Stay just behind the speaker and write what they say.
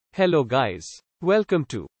Hello guys. Welcome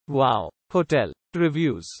to Wow Hotel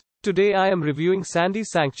Reviews. Today I am reviewing Sandy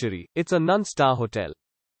Sanctuary. It's a non-star hotel.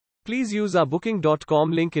 Please use our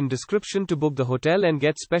booking.com link in description to book the hotel and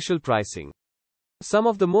get special pricing. Some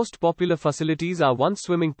of the most popular facilities are one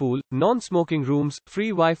swimming pool, non-smoking rooms, free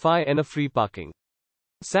Wi-Fi and a free parking.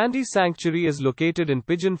 Sandy Sanctuary is located in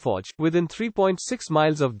Pigeon Forge, within 3.6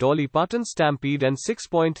 miles of Dolly, Parton, Stampede and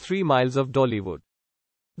 6.3 miles of Dollywood.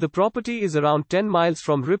 The property is around 10 miles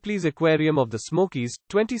from Ripley's Aquarium of the Smokies,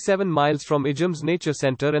 27 miles from Ijams Nature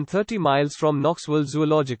Center and 30 miles from Knoxville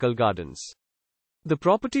Zoological Gardens. The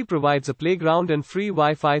property provides a playground and free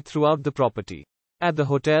Wi-Fi throughout the property. At the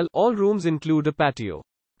hotel, all rooms include a patio,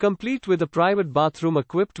 complete with a private bathroom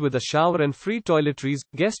equipped with a shower and free toiletries.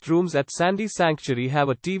 Guest rooms at Sandy Sanctuary have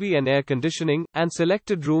a TV and air conditioning, and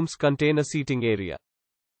selected rooms contain a seating area.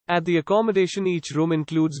 At the accommodation, each room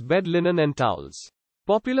includes bed linen and towels.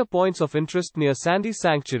 Popular points of interest near Sandy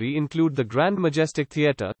Sanctuary include the Grand Majestic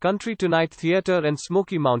Theater, Tonite Theater and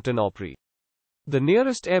Smoky Mountain Opry. The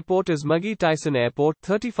nearest airport is McGhee Tyson Airport,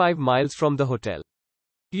 35 miles from the hotel.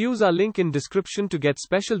 Use our link in description to get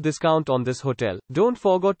special discount on this hotel. Don't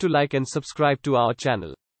forget to like and subscribe to our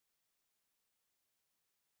channel.